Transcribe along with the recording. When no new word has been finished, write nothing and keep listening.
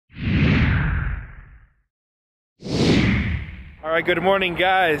Alright, good morning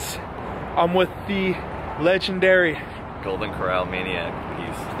guys. I'm with the legendary Golden Corral Maniac.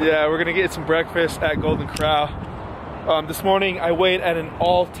 Peace. Yeah, we're gonna get some breakfast at Golden Corral. This morning I weighed at an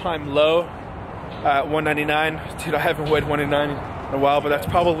all-time low at 199. Dude, I haven't weighed 199 in a while, but that's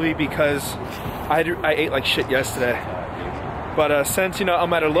probably because I ate like shit yesterday. But since, you know,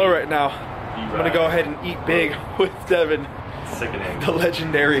 I'm at a low right now, I'm gonna go ahead and eat big with Devin, Sickening. the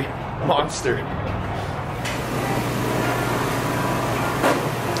legendary monster.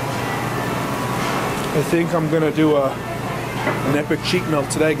 I think I'm gonna do an epic cheat meal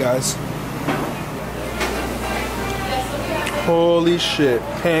today, guys. Holy shit,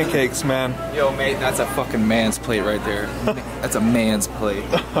 pancakes, man. Yo, mate, that's a fucking man's plate right there. That's a man's plate.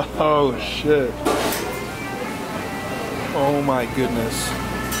 Oh shit. Oh my goodness.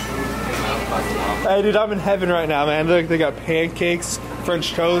 Hey dude, I'm in heaven right now, man. Look, they got pancakes,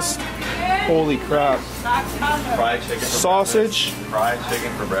 French toast. Holy crap. Fried chicken for sausage. Breakfast. Fried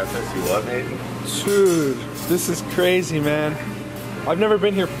chicken for breakfast. You love it? Dude, this is crazy, man. I've never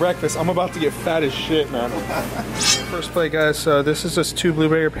been here for breakfast. I'm about to get fat as shit, man. First plate, guys. So this is just 2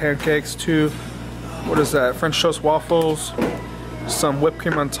 blueberry pancakes, 2, what is that? French toast waffles, some whipped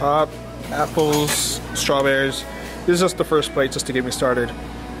cream on top, apples, strawberries. This is just the first plate, just to get me started.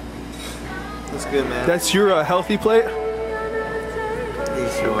 That's good, man. That's your healthy plate?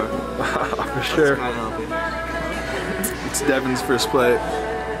 Sure. For sure. That's kind of healthy. It's Devin's first plate.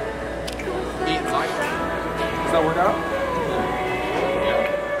 Does that work out?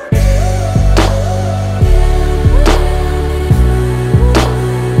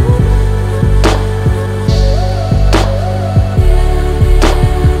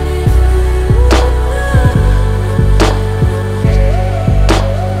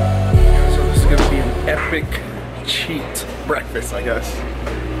 So this is going to be an epic cheat breakfast, I guess.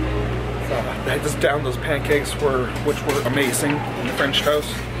 I just downed those pancakes, which were amazing, and the French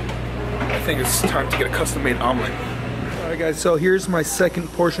toast. I think it's time to get a custom-made omelet. Alright guys, so here's my second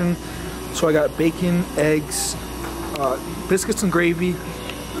portion. So I got bacon, eggs, biscuits and gravy,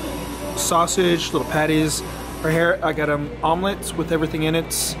 sausage, little patties. Right here I got omelets with everything in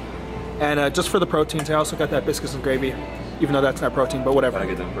it. And just for the proteins, I also got that biscuits and gravy, even though that's not protein, but whatever. I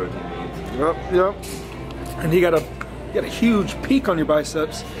get them protein beans. Yep. And you got a huge peak on your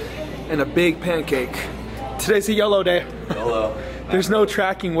biceps and a big pancake. Today's a YOLO day. Hello. There's no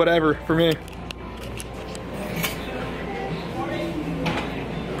tracking whatever for me.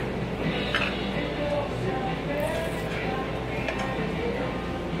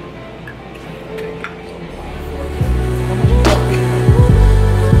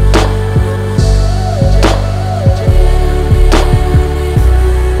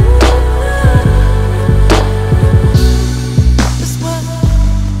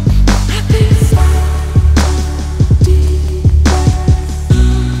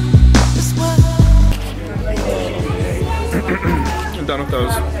 Done with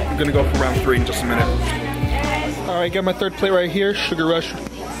those. I'm gonna go for round 3 in just a minute. Alright, got my third plate right here, Sugar Rush.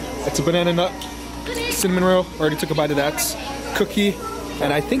 It's a banana nut, cinnamon roll, already took a bite of that, cookie,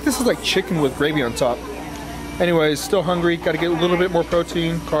 and I think this is like chicken with gravy on top. Anyways, still hungry, gotta get a little bit more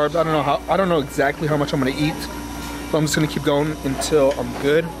protein, carbs. I don't know exactly how much I'm gonna eat, but I'm just gonna keep going until I'm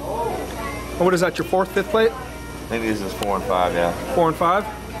good. And what is that, your 4th, 5th plate? I think this is 4 and 5, yeah. 4 and 5?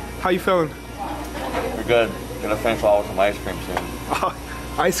 How you feeling? We're good. Gonna finish all with some ice cream soon.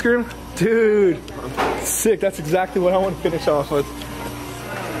 Ice cream? Dude, sick. That's exactly what I want to finish off with.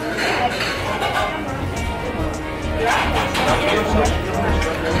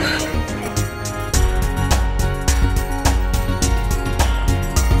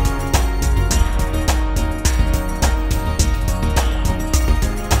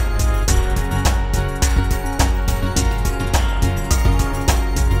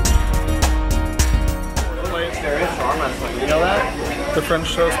 You know that? The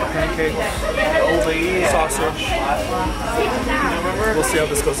French toast, the pancakes, sausage. We'll see how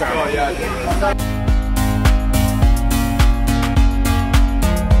this goes down. Oh, yeah.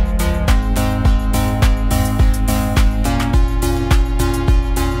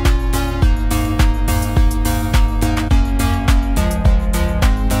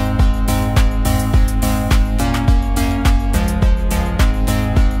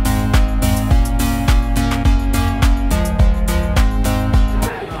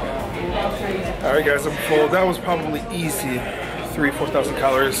 Alright guys, I'm full. That was probably easy. 3,000–4,000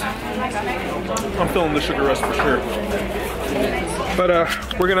 calories. I'm feeling the Sugar Rush for sure. But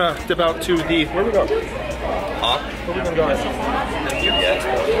we're gonna dip out to the, where we go? Huh? Where we gonna go?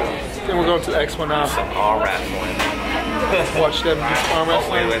 Then we're going to the X1 now. Some arm wrestling. Watch them do arm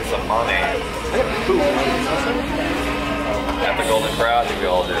Hopefully wrestling. with some money. At the Golden Corral, I think we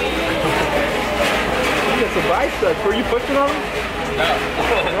all do. You got some biceps. Were you pushing on them? No.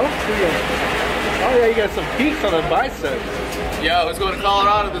 No? Oh yeah, you got some peaks on the biceps. Yo, who's going to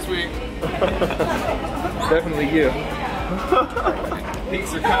Colorado this week? Definitely you.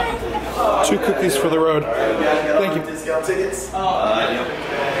 Peaks are coming. 2 cookies for the road. Thank you. Discount tickets?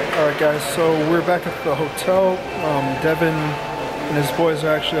 Alright guys, so we're back at the hotel. Devin and his boys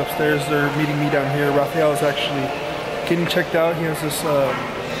are actually upstairs. They're meeting me down here. Raphael is actually getting checked out. He has this,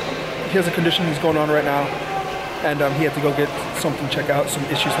 he has a condition he's going on right now. And he had to go get something checked out, some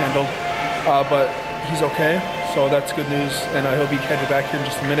issues handled. But he's okay, so that's good news. And he'll be headed back here in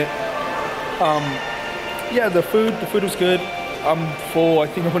just a minute. Yeah, the food was good. I'm full. I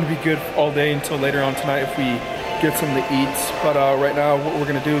think I'm going to be good all day until later on tonight if we get something to eat. But right now, what we're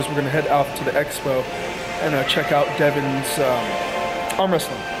going to do is we're going to head out to the expo and check out Devin's arm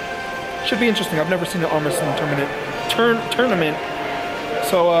wrestling. Should be interesting. I've never seen an arm wrestling tournament.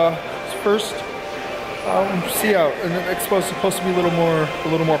 So first, see out. And the expo is supposed to be a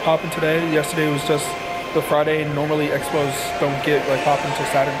little more popping today. Yesterday was just the Friday, and normally expos don't get like popping until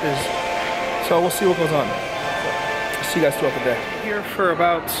Saturdays. So we'll see what goes on. See you guys throughout the day. Here for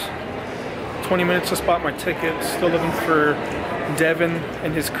about 20 minutes to spot my ticket. Still looking for Devin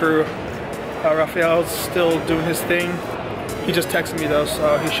and his crew. Raphael's still doing his thing. He just texted me though,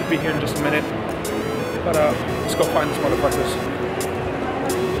 so he should be here in just a minute. But let's go find these motherfuckers.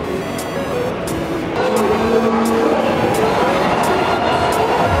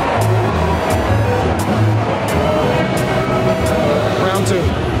 Round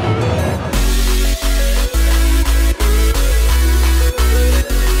 2.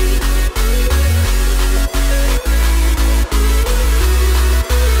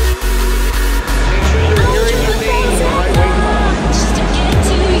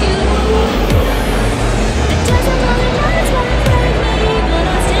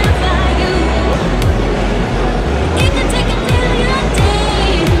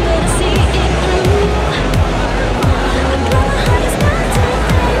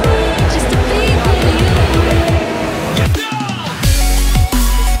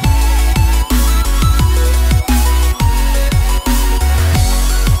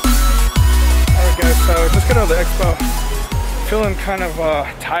 The expo. Feeling kind of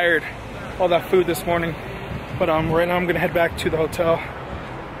tired, all that food this morning, but right now I'm gonna head back to the hotel,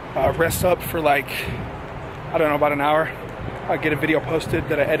 rest up for like, I don't know, about an hour. I'll get a video posted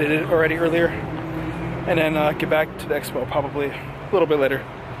that I edited already earlier, and then get back to the expo probably a little bit later.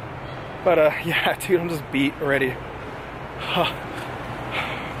 But yeah, dude, I'm just beat already.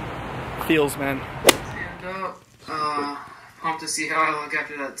 Feels, man. Stand up. Pumped to see how I look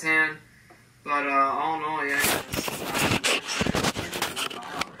after that tan. But all in all, yeah,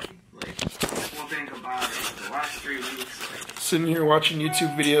 one thing about it, the last 3 weeks, like, sitting here watching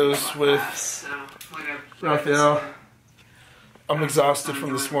YouTube videos with Raphael. I'm exhausted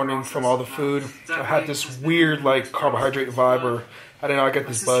from this morning from all the food. I had this weird like carbohydrate vibe, or I don't know, I got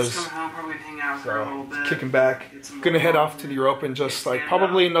this buzz. So kicking back. Gonna head off to the Europa in just like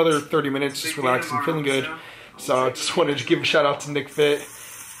probably another 30 minutes, just relaxing, feeling good. So I just wanted to give a shout out to Nick Fit.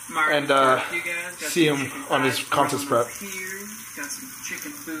 And see him on his contest prep. Got some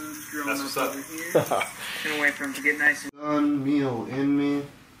chicken food grilling up over here. Gonna wait for him to get nice and Done, meal in me.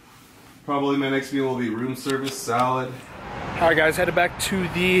 Probably my next meal will be room service salad. Alright guys, headed back to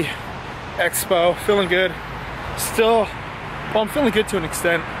the expo. Feeling good. Still, well, I'm feeling good to an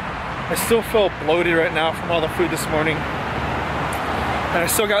extent. I still feel bloated right now from all the food this morning. And I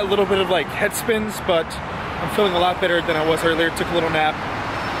still got a little bit of like head spins, but I'm feeling a lot better than I was earlier. Took a little nap.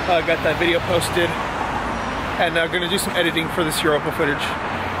 Got that video posted, and I'm gonna do some editing for this Europa footage.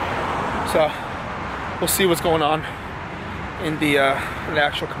 So we'll see what's going on in the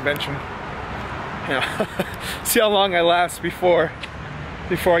actual convention. You know, see how long I last before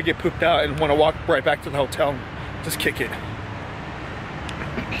I get pooped out and want to walk right back to the hotel and just kick it.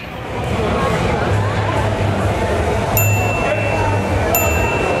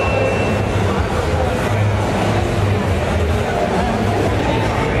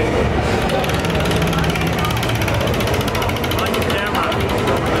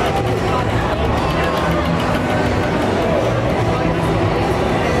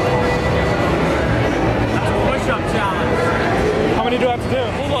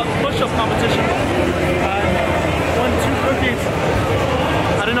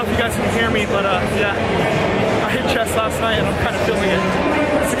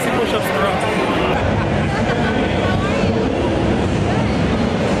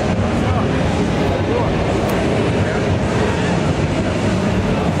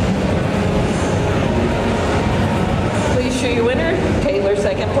 Please show your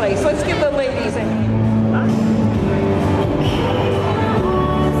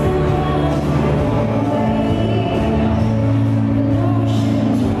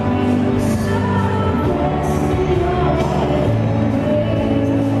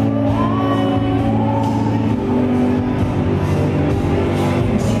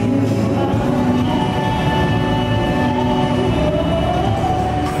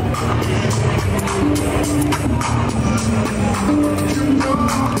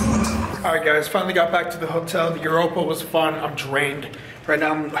Alright guys, finally got back to the hotel. The Europa was fun. I'm drained. Right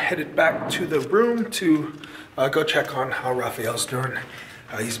now I'm headed back to the room to go check on how Raphael's doing.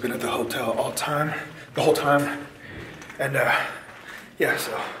 He's been at the hotel the whole time. And yeah,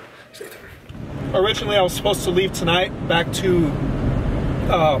 so stay tuned. Originally I was supposed to leave tonight back to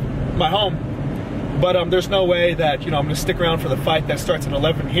my home. But there's no way that, I'm gonna stick around for the fight that starts at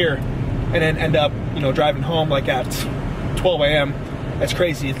 11 here and then end up, driving home like at 12 a.m. That's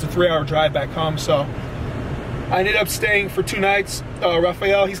crazy. It's a 3-hour drive back home, so I ended up staying for 2 nights.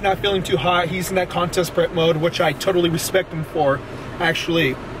 Raphael, he's not feeling too hot. He's in that contest prep mode, which I totally respect him for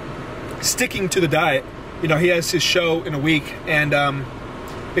actually sticking to the diet. He has his show in a week, and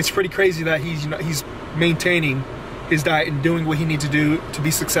it's pretty crazy that he's maintaining his diet and doing what he needs to do to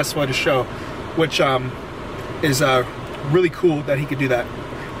be successful at his show, which is really cool that he could do that.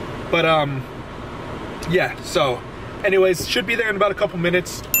 But yeah, so anyways, should be there in about a couple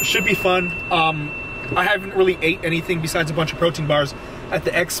minutes. Should be fun. I haven't really ate anything besides a bunch of protein bars at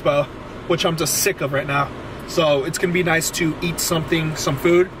the expo, which I'm just sick of right now. So it's gonna be nice to eat some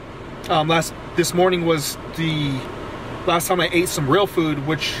food. This morning was the last time I ate some real food,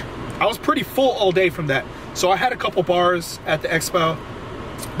 which I was pretty full all day from that. So I had a couple bars at the expo,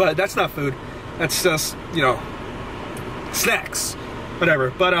 but that's not food. That's just, snacks.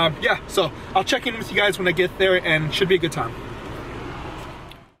 Whatever. But yeah, so I'll check in with you guys when I get there, and should be a good time.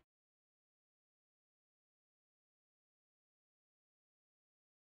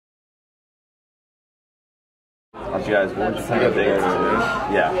 You guys, what would you think of the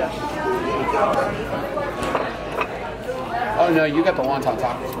Yeah. Oh no, you got the wonton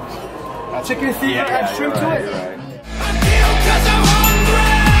tacos. Chicken fever, add shrimp to it. Right.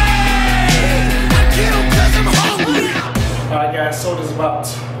 Alright guys, so it is about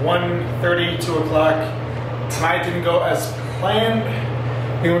 1:30, 2 o'clock. Tonight didn't go as planned.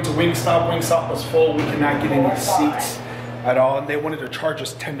 We went to Wingstop. Wingstop was full. We could not get any seats at all, and they wanted to charge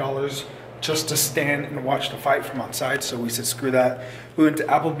us $10 just to stand and watch the fight from outside, so we said screw that. We went to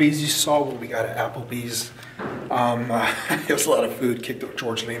Applebee's. You saw what we got at Applebee's. It was a lot of food. Kicked up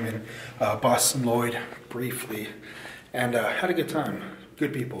George Lehman, Boston Lloyd briefly, and had a good time.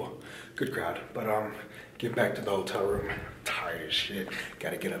 Good people, good crowd. But get back to the hotel room, tired as shit.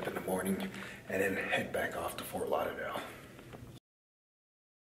 Gotta get up in the morning and then head back off to Fort Lauderdale.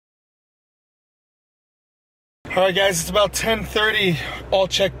 Alright guys, it's about 10:30, all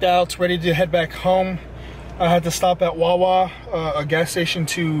checked out, ready to head back home. I had to stop at Wawa, a gas station,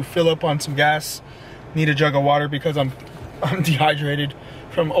 to fill up on some gas. Need a jug of water because I'm dehydrated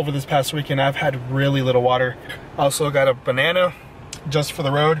from over this past weekend. I've had really little water. I also got a banana just for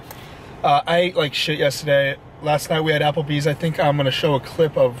the road. I ate like shit yesterday. Last night we had Applebee's. I think I'm gonna show a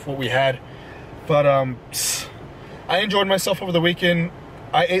clip of what we had. But I enjoyed myself over the weekend.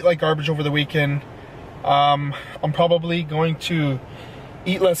 I ate like garbage over the weekend. I'm probably going to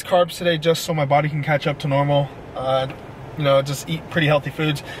eat less carbs today just so my body can catch up to normal. Just eat pretty healthy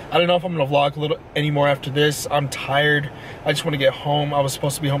foods. I don't know if I'm gonna vlog a little anymore after this. I'm tired. I just want to get home. I was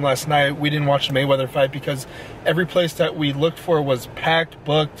supposed to be home last night. We didn't watch the Mayweather fight because every place that we looked for was packed,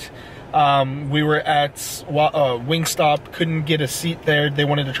 booked. We were at Wingstop, couldn't get a seat there. They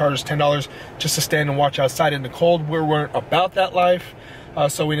wanted to charge us $10 just to stand and watch outside in the cold. We weren't about that life.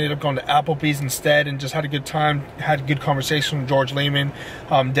 So we ended up going to Applebee's instead and just had a good time. Had a good conversation with George Lehman,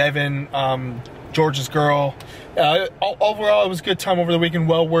 Devin, George's girl. Overall, it was a good time over the weekend.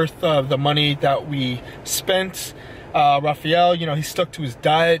 Well worth the money that we spent. Raphael, he stuck to his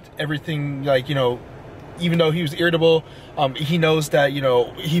diet. Everything, even though he was irritable, he knows that,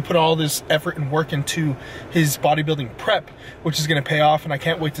 he put all this effort and work into his bodybuilding prep, which is going to pay off. And I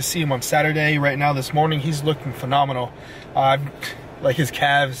can't wait to see him on Saturday. Right now, this morning, he's looking phenomenal. Like his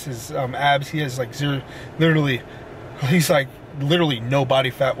calves, his abs, he has like zero, he's like literally no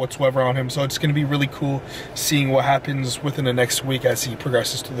body fat whatsoever on him. So it's going to be really cool seeing what happens within the next week as he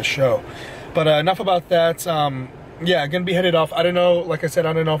progresses to the show. But enough about that. Yeah, gonna be headed off. I don't know, like I said,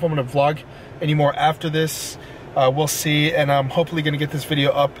 I don't know if I'm gonna vlog anymore after this. We'll see, and I'm hopefully gonna get this video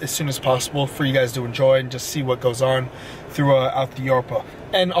up as soon as possible for you guys to enjoy and just see what goes on throughout the Europa.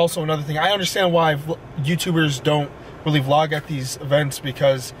 And also another thing, I understand why YouTubers don't really vlog at these events,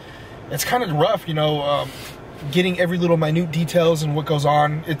 because it's kind of rough, getting every little minute details and what goes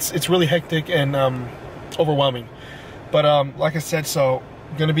on. It's really hectic and overwhelming. But like I said, so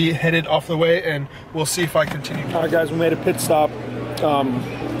gonna be headed off the way, and we'll see if I continue. All right guys, we made a pit stop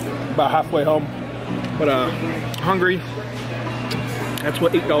about halfway home, but hungry. That's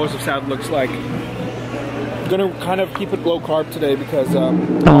what $8 of salad looks like. I'm gonna kind of keep it low carb today because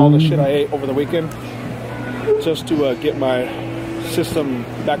all the shit I ate over the weekend, just to get my system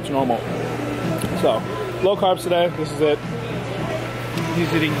back to normal. So, low carbs today. This is it.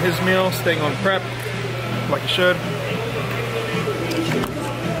 He's eating his meal, staying on prep, like he should.